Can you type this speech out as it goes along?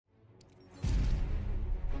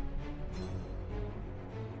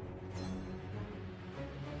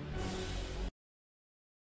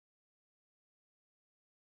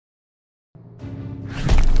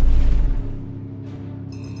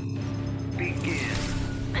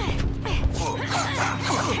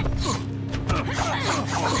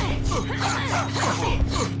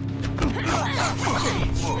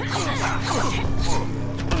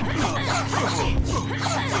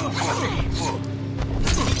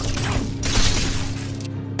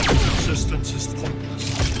Resistance is pointless.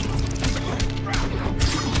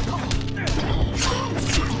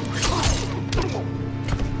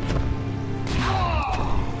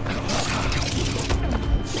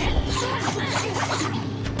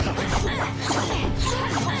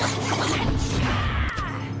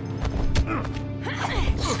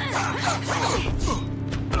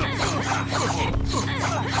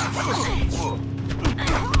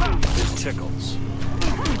 It tickles.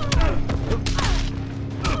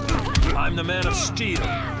 I'm the man of steel.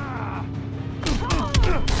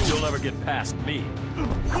 You'll never get past me.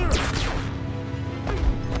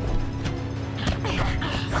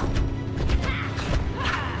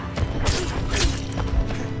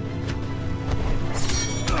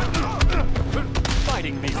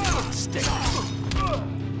 Fighting me with a stick.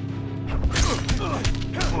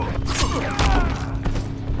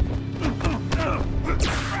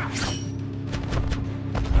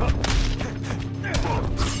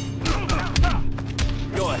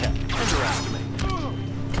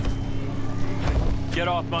 Get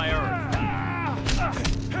off my earth.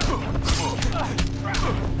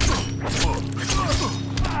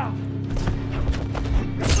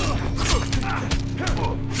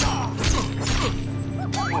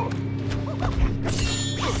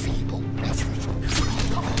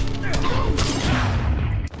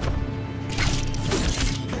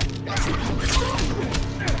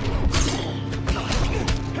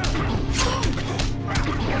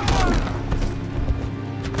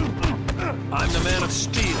 I'm the man of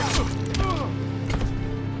steel.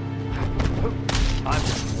 I'm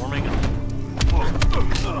just warming up.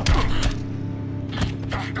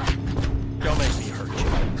 Don't make me hurt you.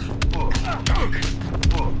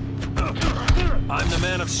 I'm the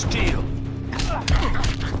man of steel.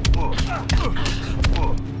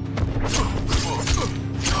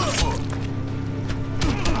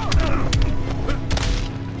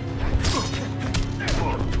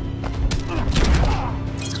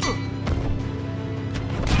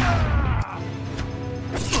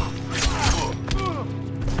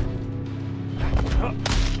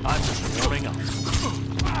 I'm just warming up.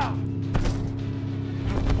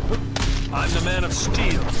 I'm the man of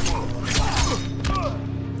steel.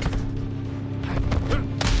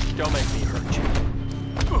 Don't make me hurt you.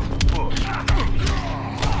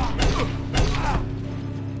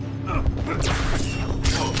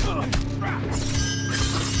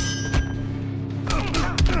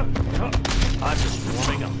 I'm just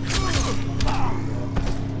warming up.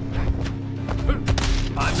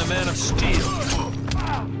 I'm the man of steel.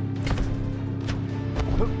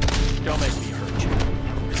 Don't make me hurt you.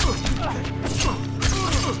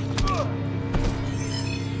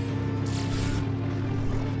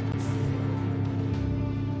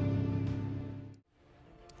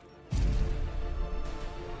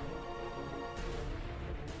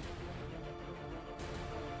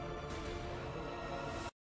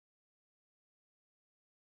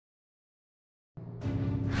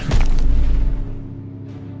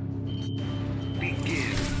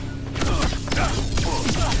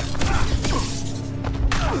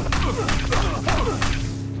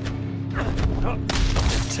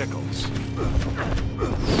 It tickles.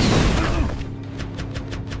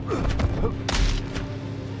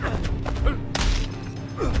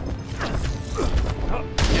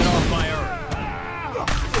 Get off my earth.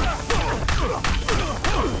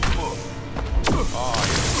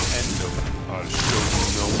 I'll show you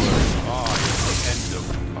no mercy.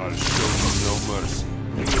 I'll show you no mercy.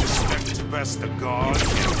 You expect to best a god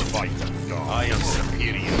and fight a god. I am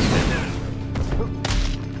superior.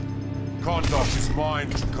 Conduct is mine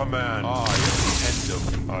to command. I am the end of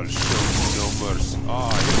you. I'll show you no mercy. I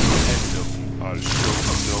am the end of you. I'll show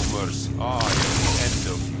you no mercy. I am the end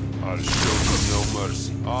of you. I'll show you no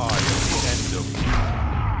mercy. I am the end of you.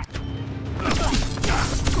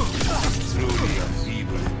 Truly a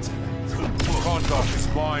feeble intellect. Conduct is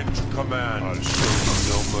mine to command. I'll show you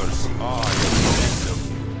no mercy. I am the end of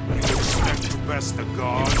you. You expect to best a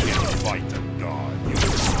god and fight a god. You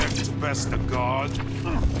expect to best a god.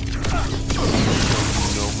 I'll show you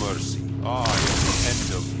no mercy. I am the end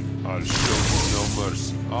of you. I'll show you no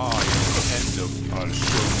mercy. I am the end of you. I'll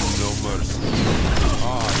show you no mercy.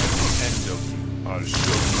 I am the end of you. I'll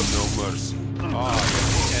show you no mercy. I am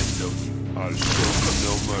the end of you. I'll show you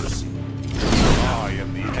no mercy. I am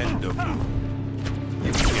the end of you.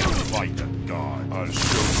 You can't fight a god. I'll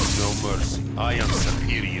show you no mercy. I am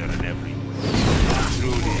superior in every way.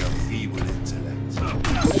 Truly a feeble intellect.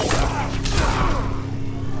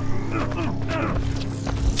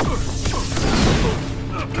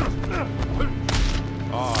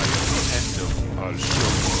 I am the end of you. I'll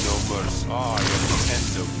show you no mercy. I am the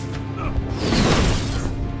end of you.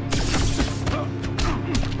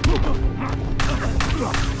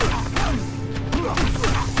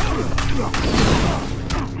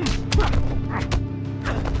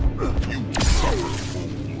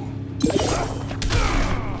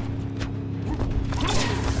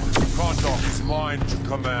 mine to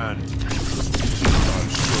command. I'll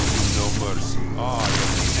show you no mercy. I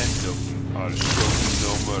am the end of you. I'll show you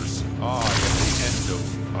no mercy. I am the end of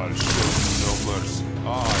you. I'll show you no mercy.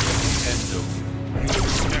 I am the end of you. You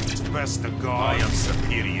expect best of God. I am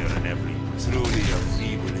superior in every way. Truly a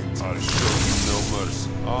feeble intellect. I'll show you no mercy.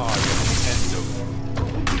 I am the end of you.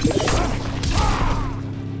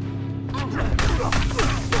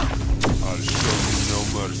 I'll show you no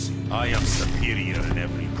mercy. I am superior in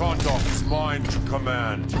every way. Conduct is mine to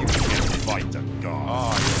command. You can't fight a God.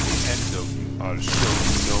 I am the end of you. I'll show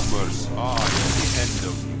you no mercy. I am the end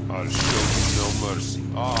of you. I'll show you no mercy.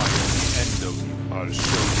 I am the end of you. I'll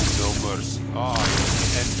show you no mercy. I am the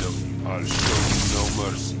end of you. I'll show you no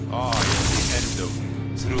mercy. I am the end of you.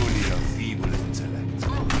 Truly a feeble intellect.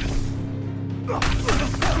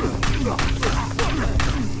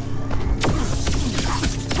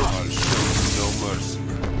 I'll show you no mercy.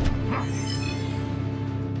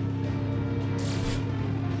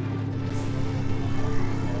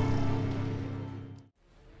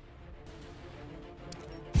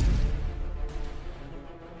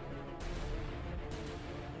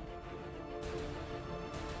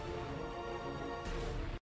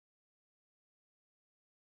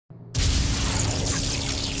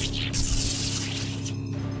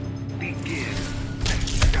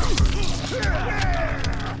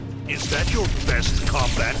 Is that your best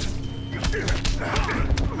combat?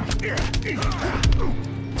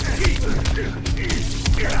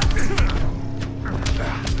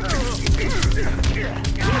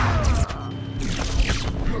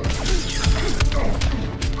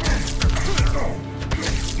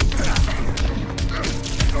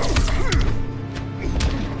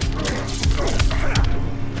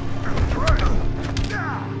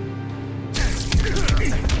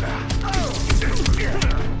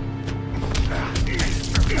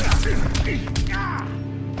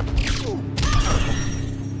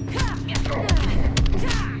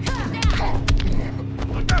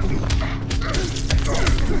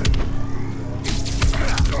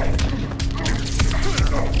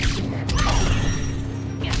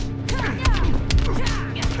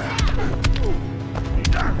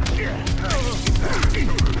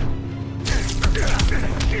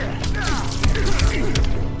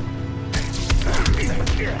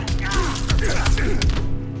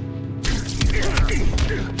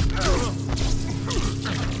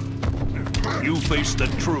 You face the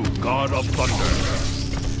true God of Thunder.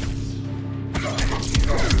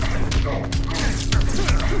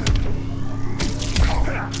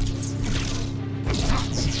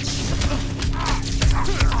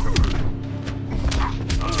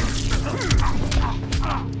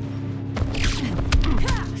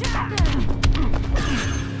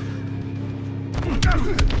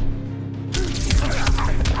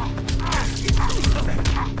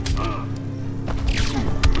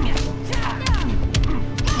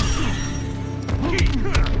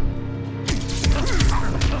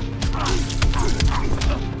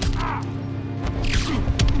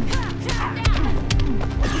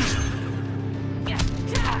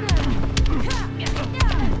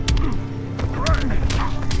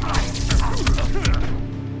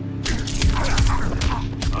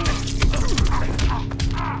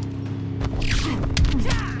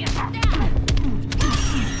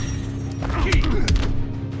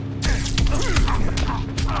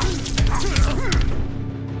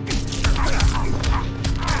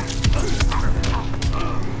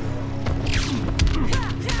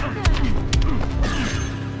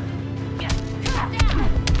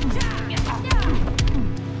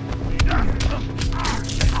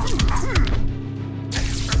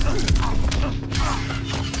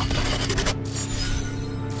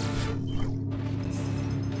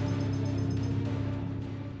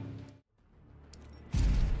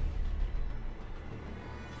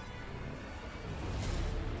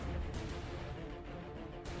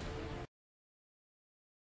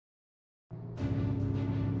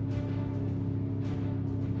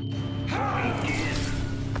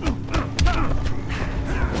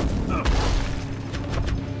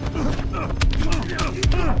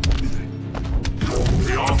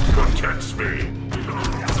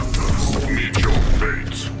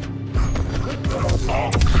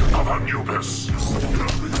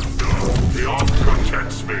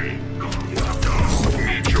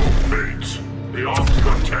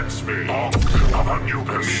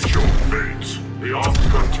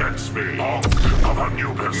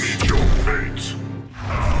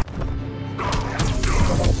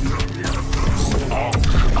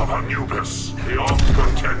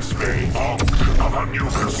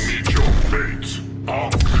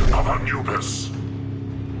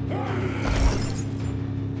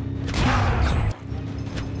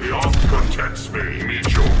 protects me.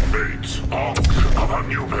 Meet your fate. Ankh of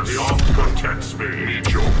Anubis. The Ankh protects me.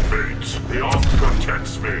 Meet your fate. The Ankh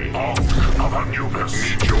protects me. Ankh of Anubis.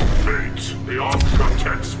 Meet your fate. The Ankh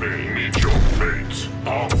protects me. Meet your fate.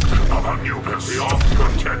 Ankh of Anubis. The Ankh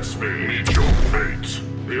protects me. Meet your fate.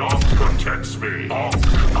 The Ankh protects me.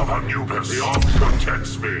 Ankh of Anubis. The Ankh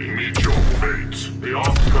protects me. Meet your fate. The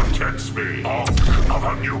Ankh protects me. Ankh of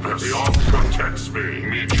Anubis. The Ankh protects me.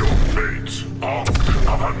 Meet your fate. Ankh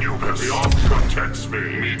of Anubis. The Ankh protects me.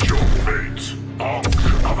 Meet your fate. Ankh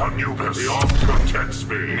of Anubis. The Ankh protects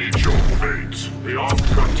me. Meet your fate. The Ankh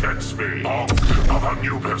protects me. Ankh of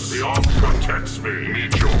Anubis. The Ankh protects me.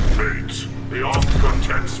 Meet your fate. The Ankh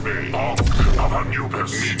protects me. Ankh of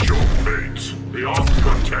Anubis. Meet your fate. The Ankh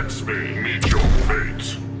protects me. Meet your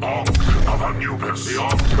fate. Ankh of Anubis. The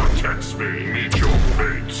Ankh protects me. Meet your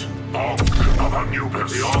fate. Ankh of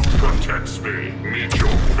Anubis. The Ankh protects me. Meet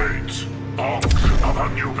your fate. Ankh of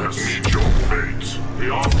Anubis. Meet your fate. The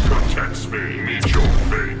Ankh protects me. Meet your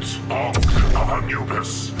fate. Ankh of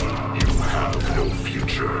Anubis. You have no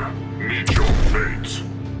future. Meet your fate.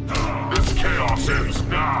 This chaos ends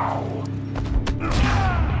now.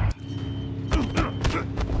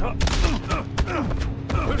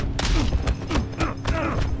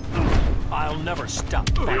 I'll never stop.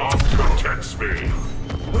 The Ankh protects me.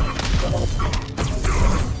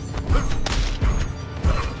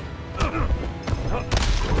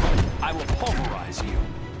 I will pulverize you.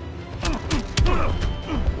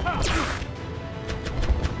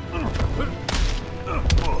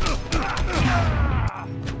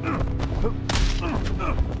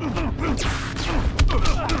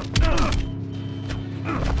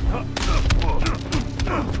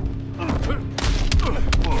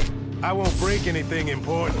 I won't break anything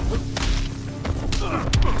important.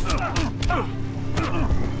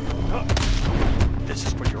 This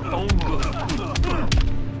is for your own good.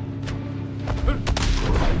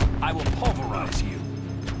 I will pulverize you.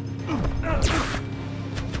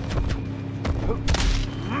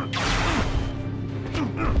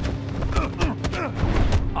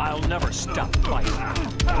 I'll never stop fighting.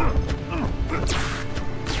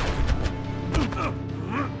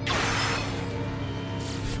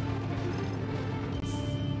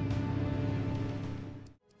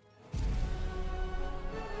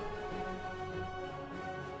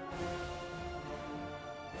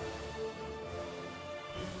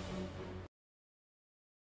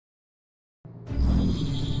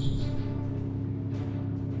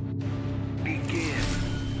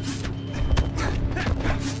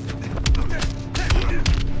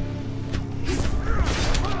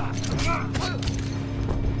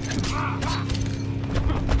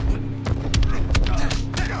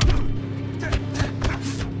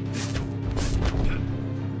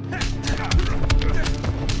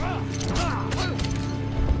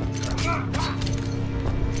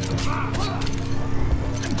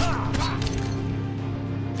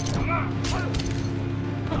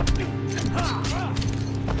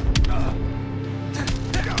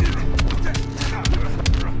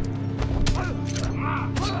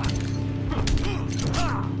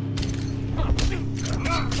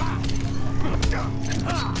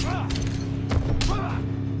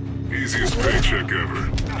 Easiest paycheck ever.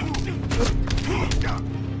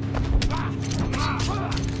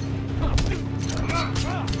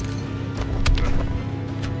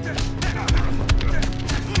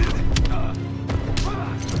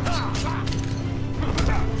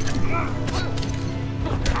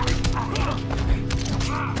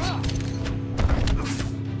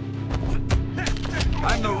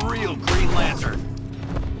 I'm the real Green Lantern.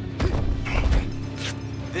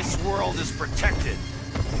 This world is protected.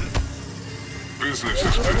 Business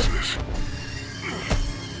is business.